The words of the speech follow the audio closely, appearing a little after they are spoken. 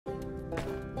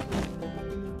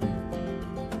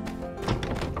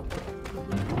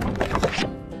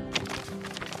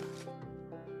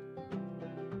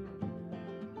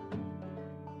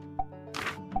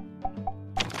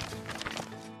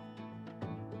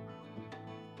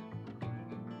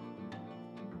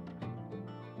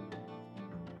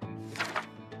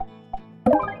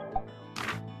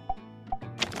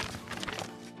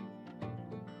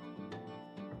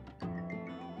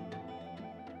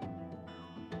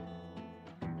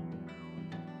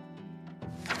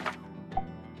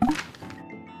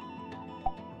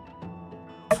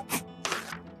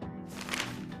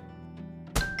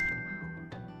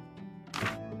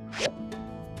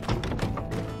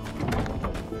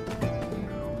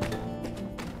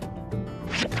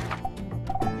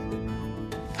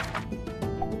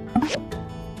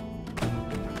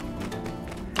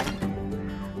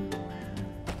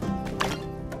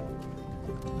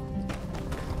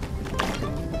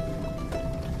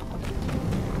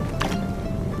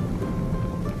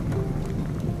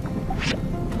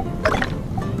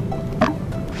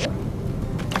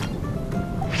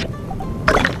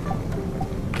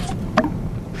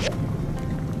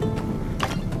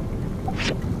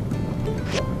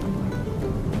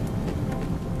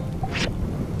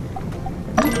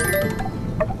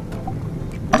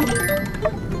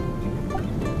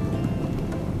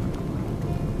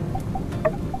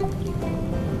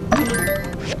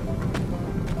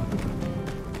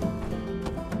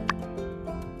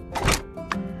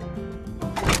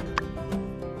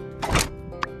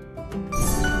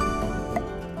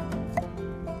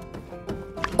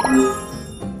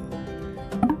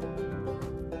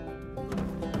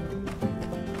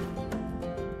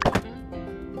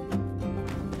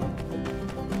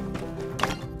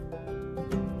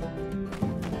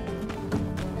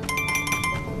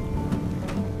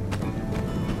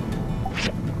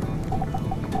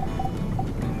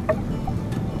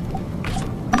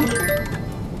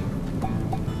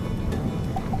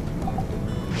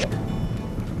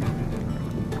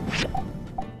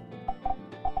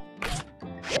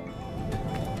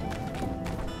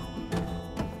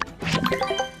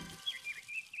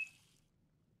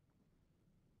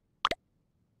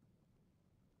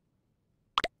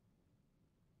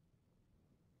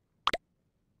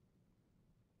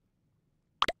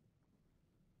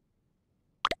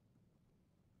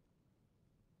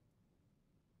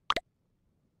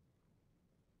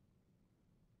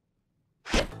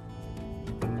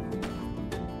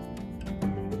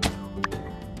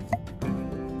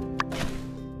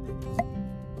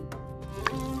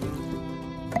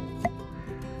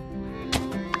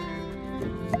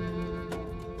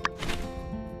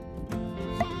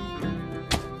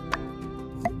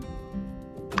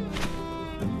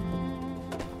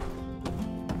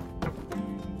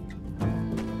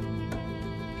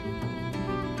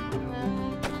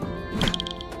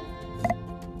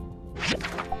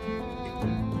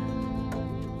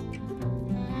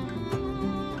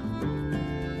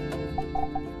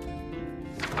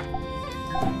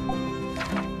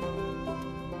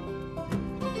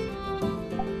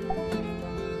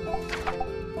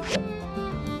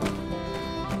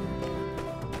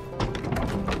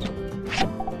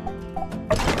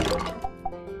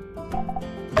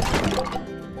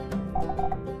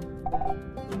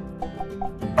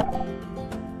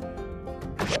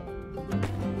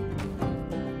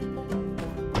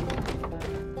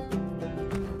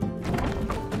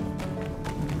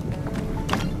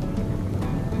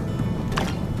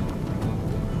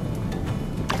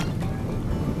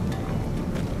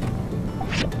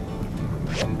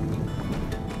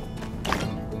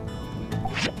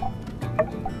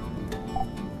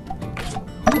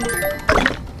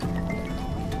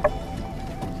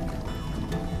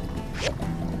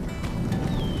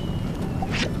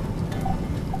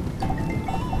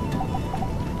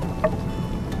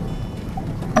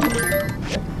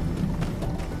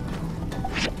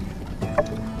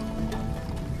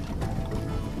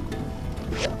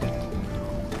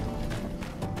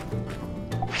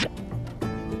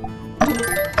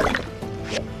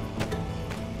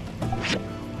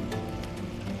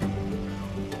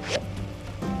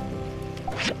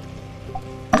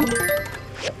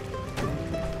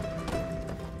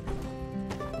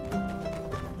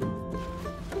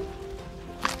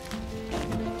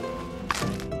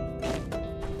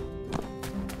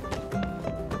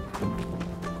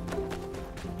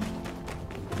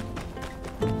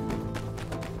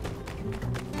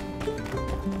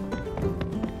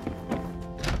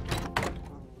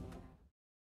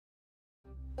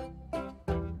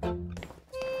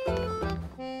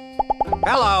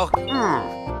Hello.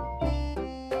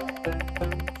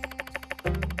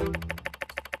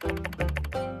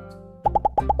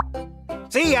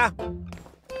 See ya.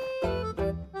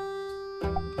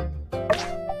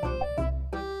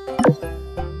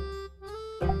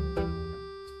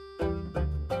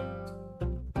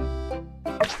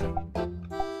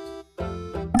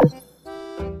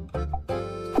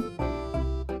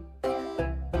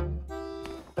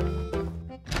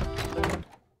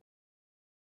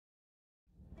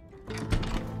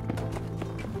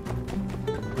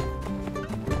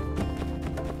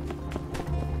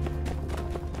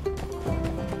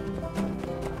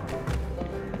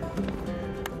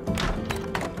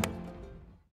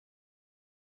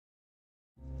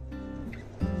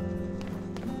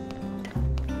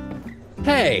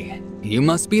 Hey, you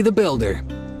must be the builder.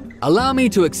 Allow me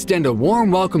to extend a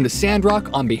warm welcome to Sandrock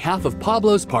on behalf of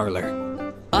Pablo's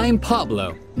Parlor. I'm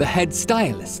Pablo, the head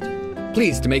stylist.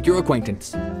 Pleased to make your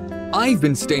acquaintance. I've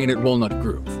been staying at Walnut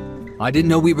Grove. I didn't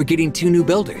know we were getting 2 new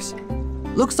builders.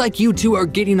 Looks like you two are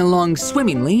getting along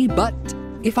swimmingly, but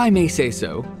if I may say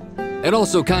so, it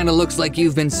also kinda looks like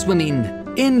you've been swimming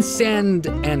in sand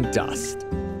and dust.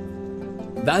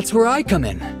 That's where I come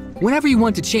in. Whenever you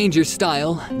want to change your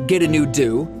style, get a new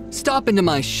do, stop into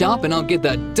my shop and I'll get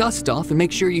that dust off and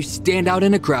make sure you stand out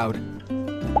in a crowd.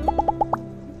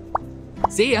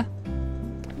 See ya.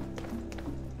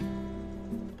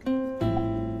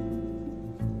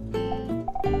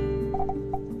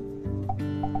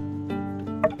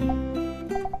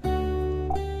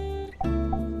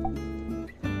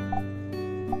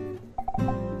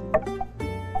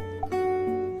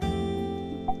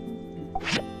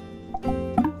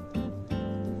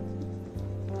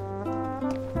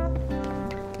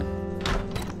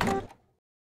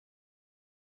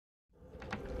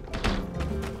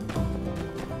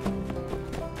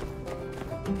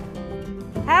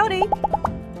 Howdy.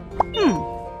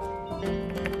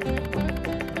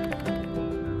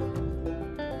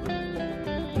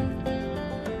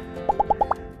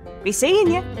 Be seeing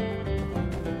you.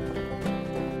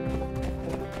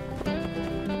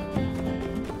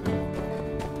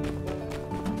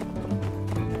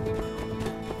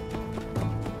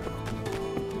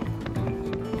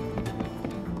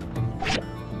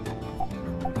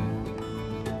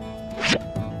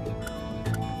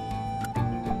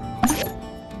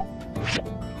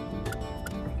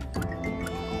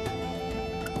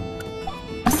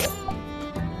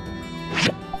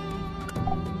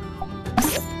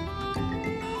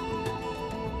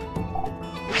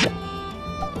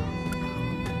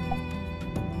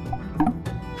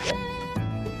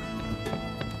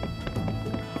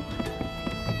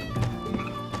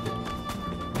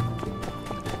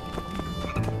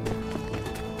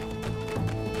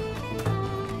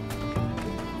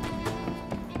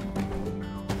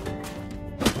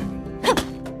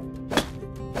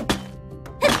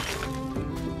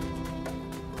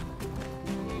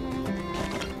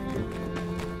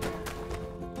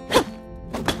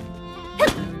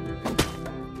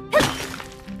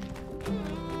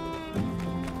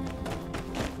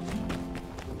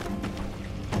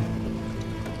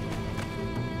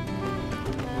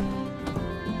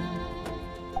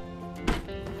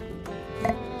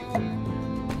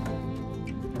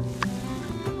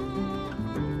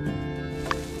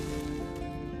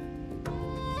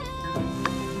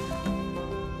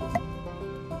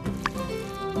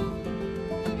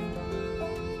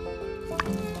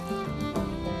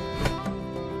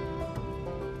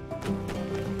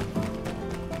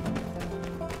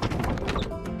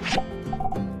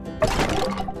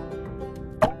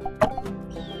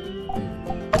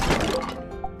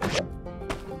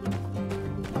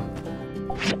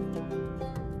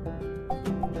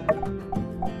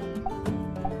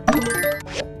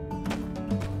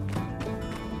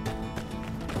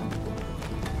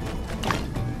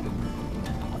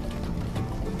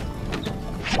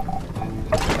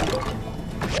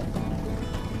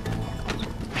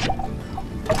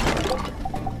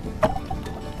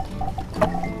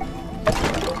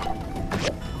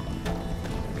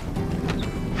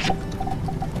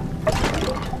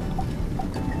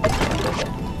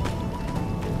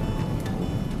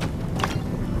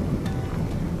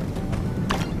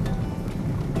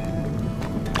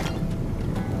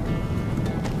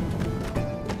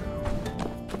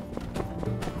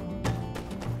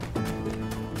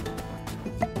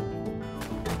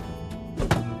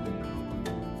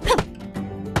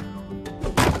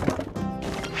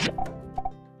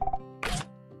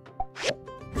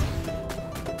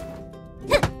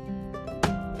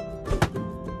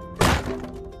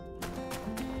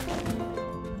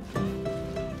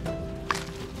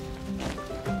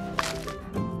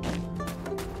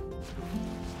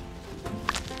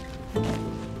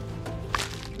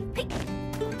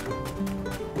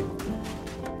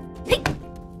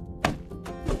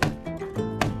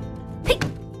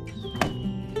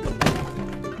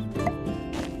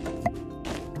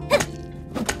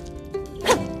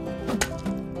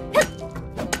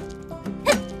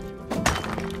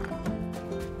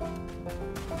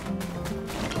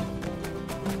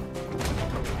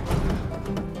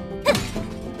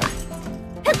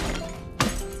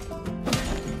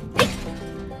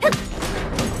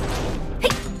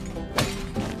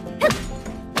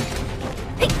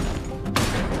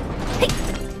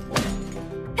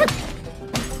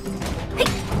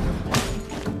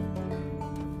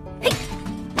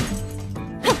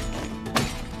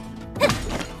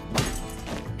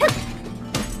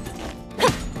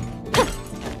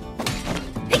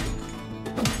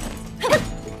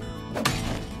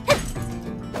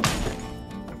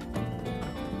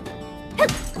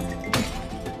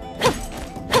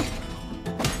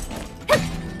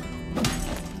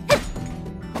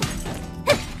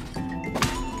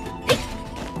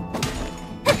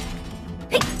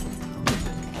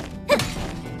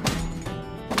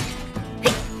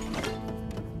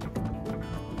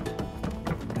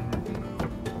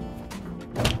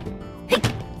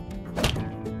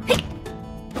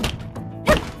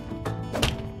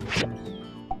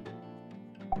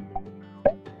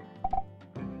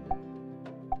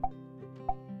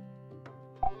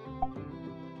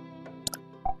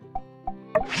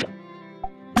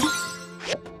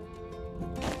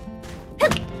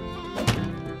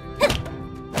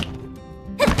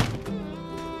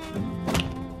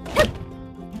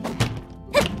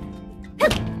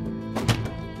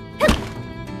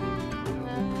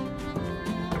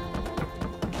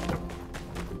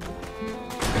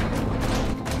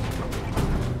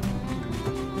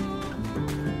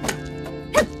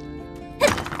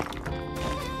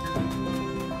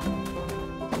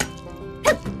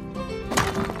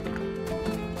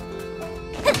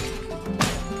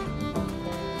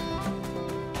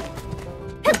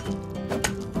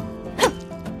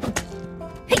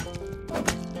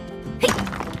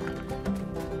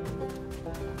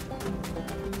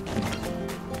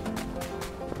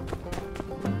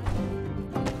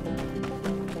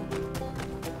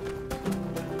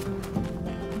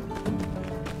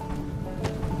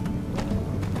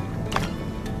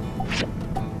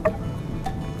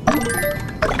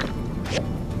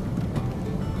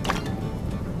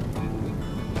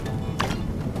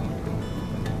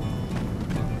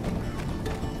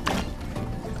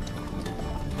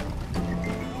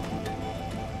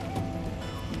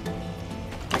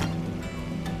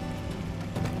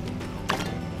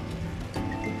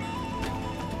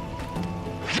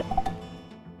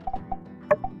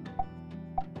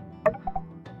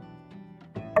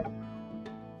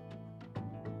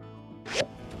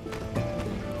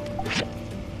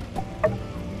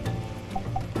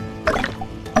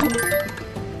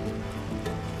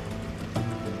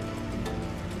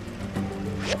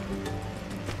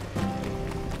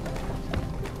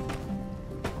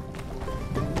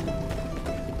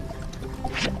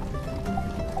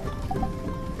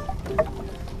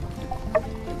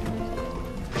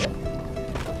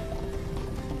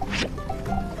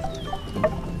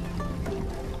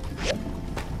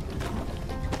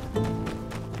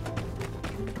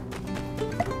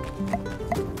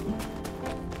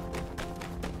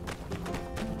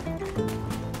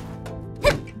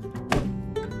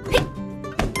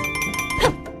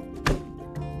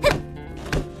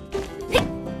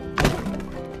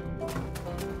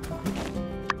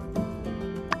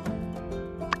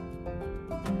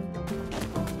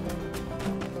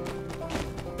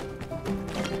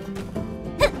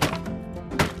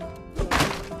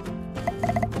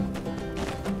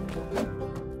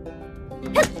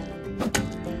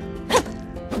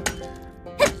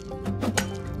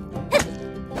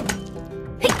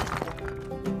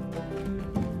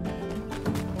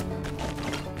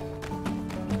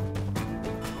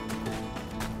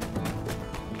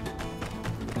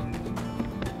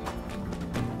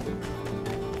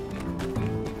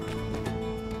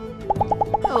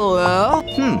 Hello?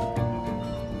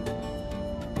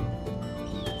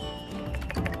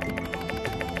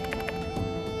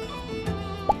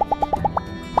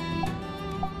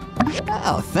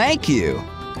 Oh, thank you.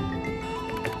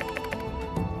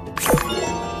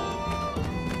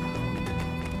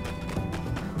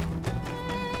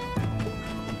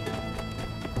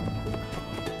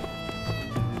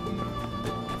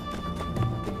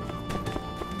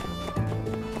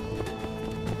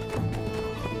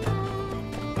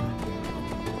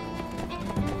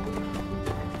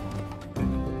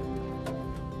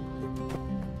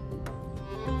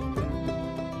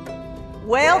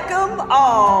 Welcome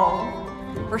all.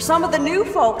 For some of the new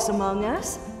folks among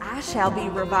us, I shall be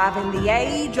reviving the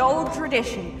age-old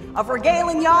tradition of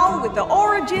regaling y'all with the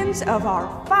origins of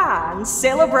our fine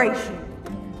celebration.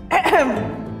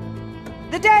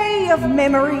 The Day of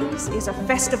Memories is a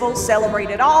festival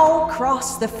celebrated all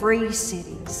across the free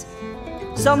cities.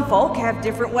 Some folk have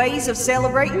different ways of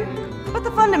celebrating, but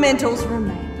the fundamentals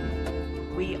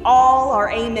remain. We all are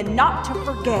aiming not to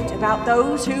forget about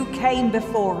those who came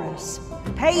before us,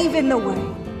 paving the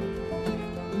way.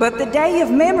 But the Day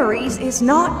of Memories is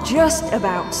not just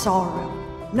about sorrow,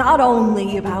 not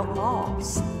only about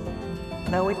loss,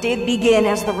 though it did begin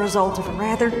as the result of a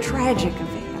rather tragic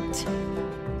event.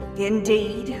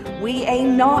 Indeed, we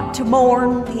aim not to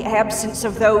mourn the absence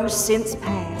of those since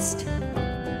passed,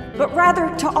 but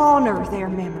rather to honor their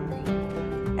memory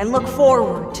and look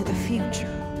forward to the future.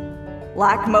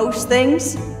 Like most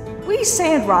things, we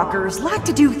Sandrockers like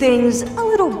to do things a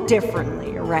little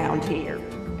differently around here.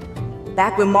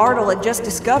 Back when Martel had just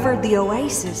discovered the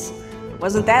oasis, it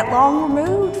wasn't that long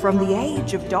removed from the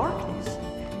Age of Darkness,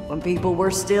 when people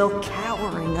were still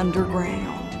cowering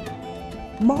underground.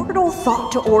 Martel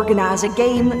thought to organize a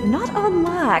game not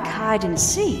unlike hide and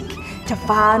seek to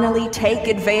finally take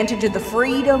advantage of the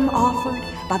freedom offered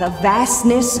by the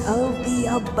vastness of the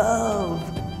above.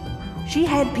 She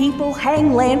had people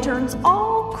hang lanterns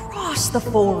all across the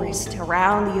forest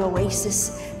around the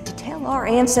oasis to tell our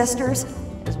ancestors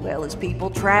as well as people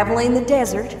traveling the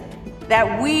desert,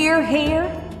 that we're here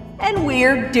and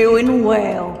we're doing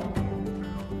well.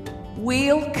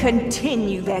 We'll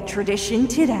continue that tradition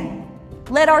today.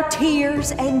 Let our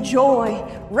tears and joy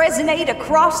resonate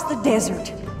across the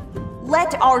desert.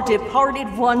 Let our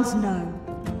departed ones know,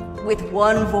 with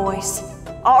one voice,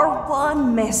 our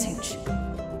one message,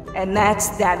 and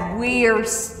that's that we're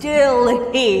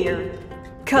still here.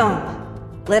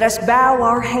 Come, let us bow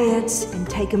our heads and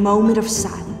take a moment of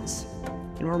silence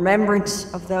in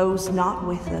remembrance of those not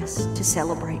with us to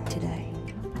celebrate today.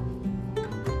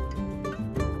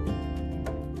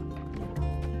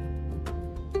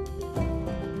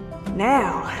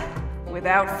 Now,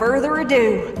 without further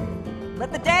ado,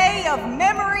 let the day of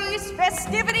memories,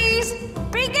 festivities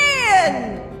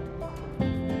begin!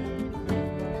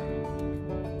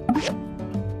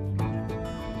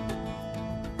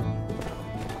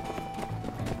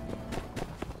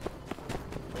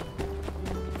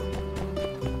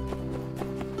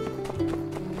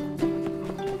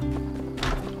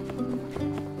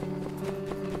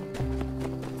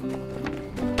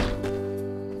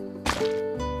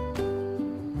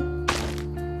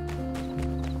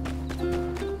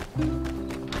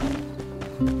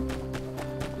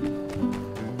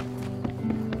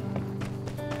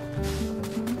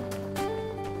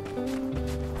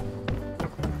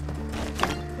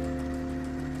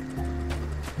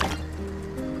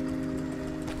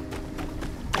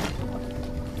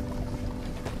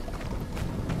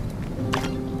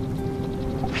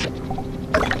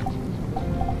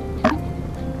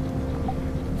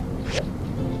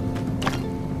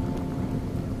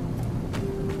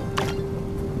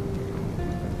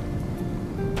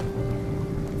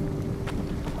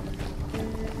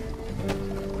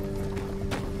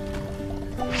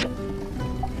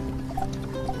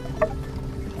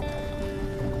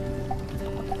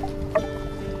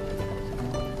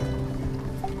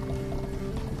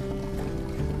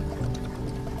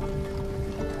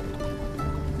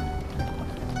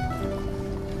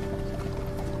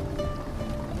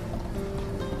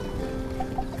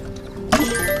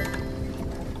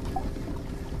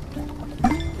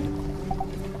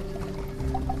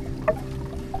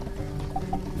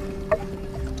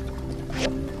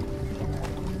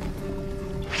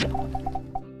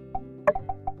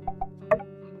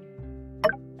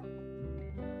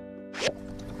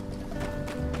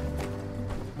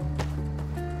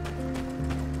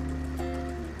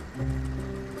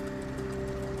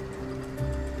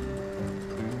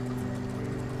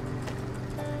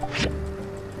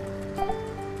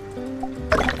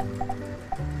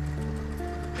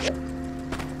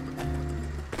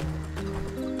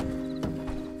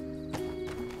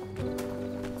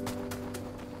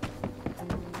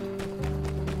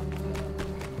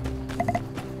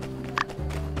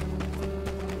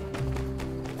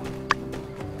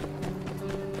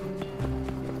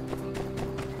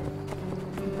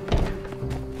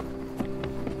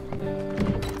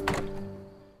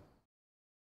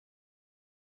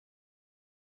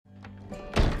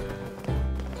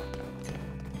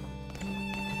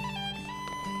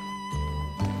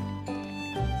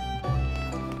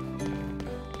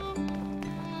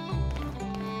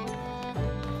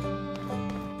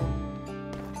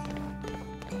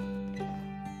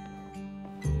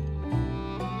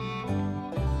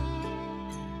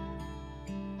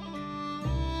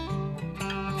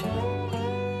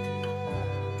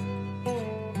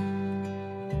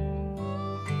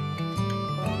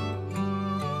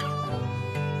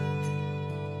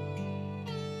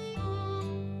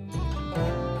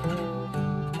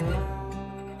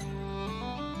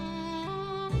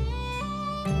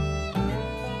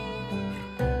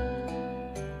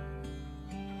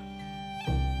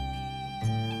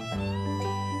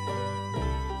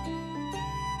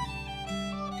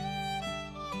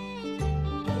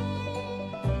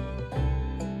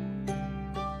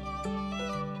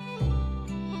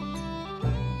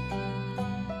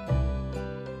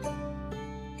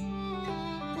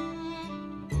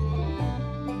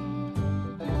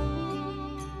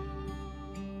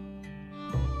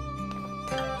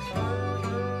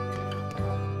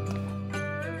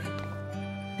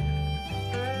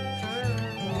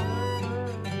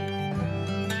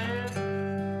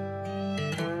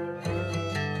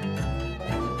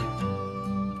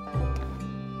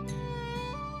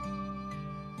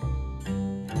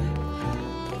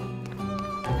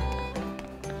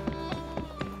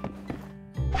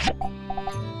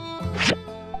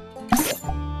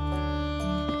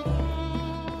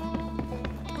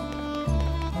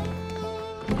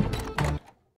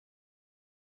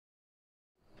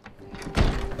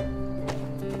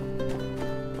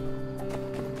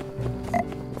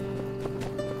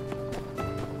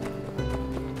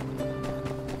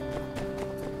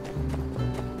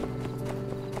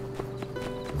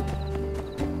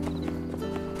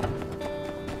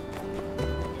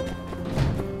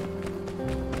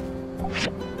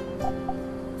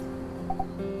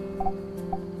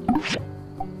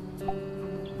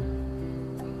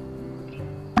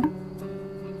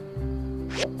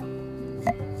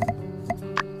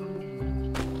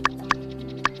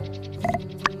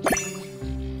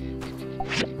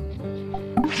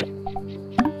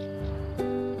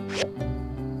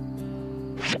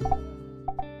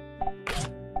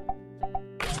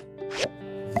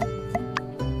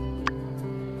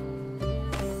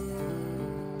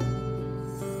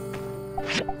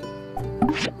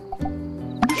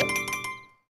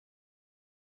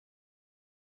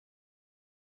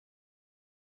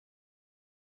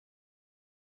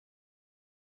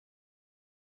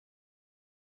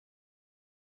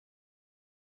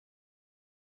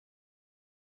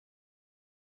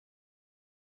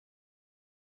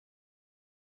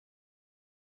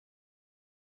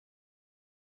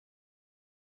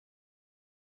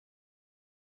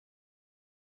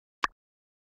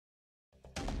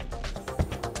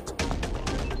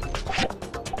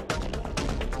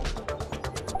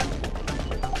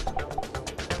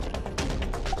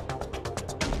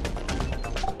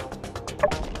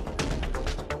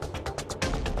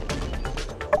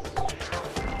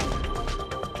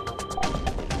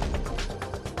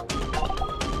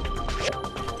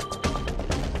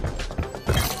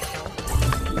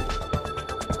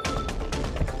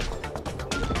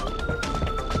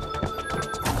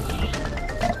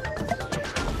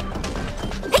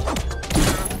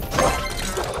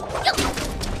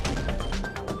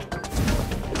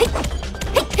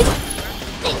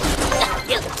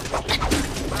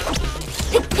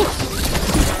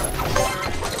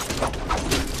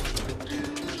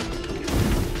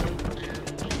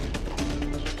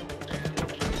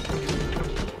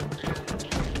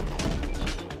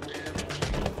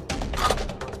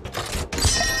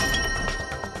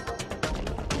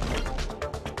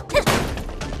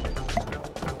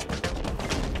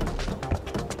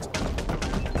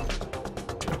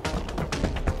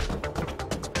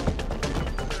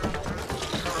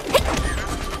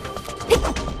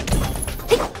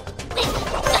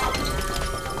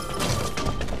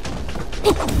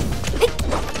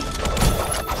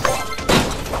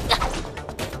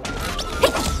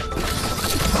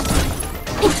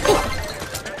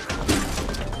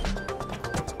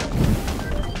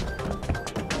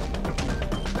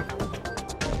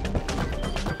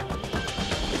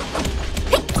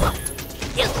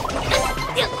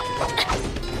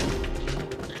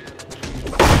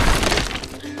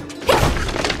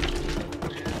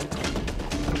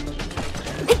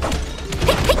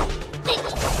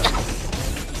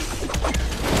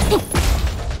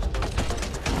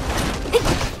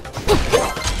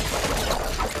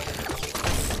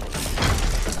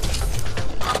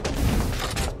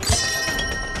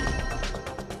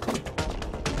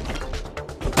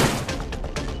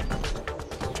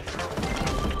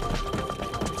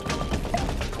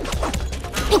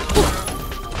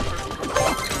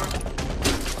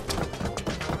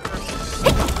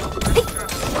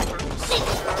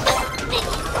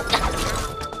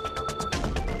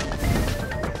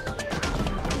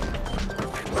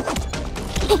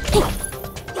 Hey!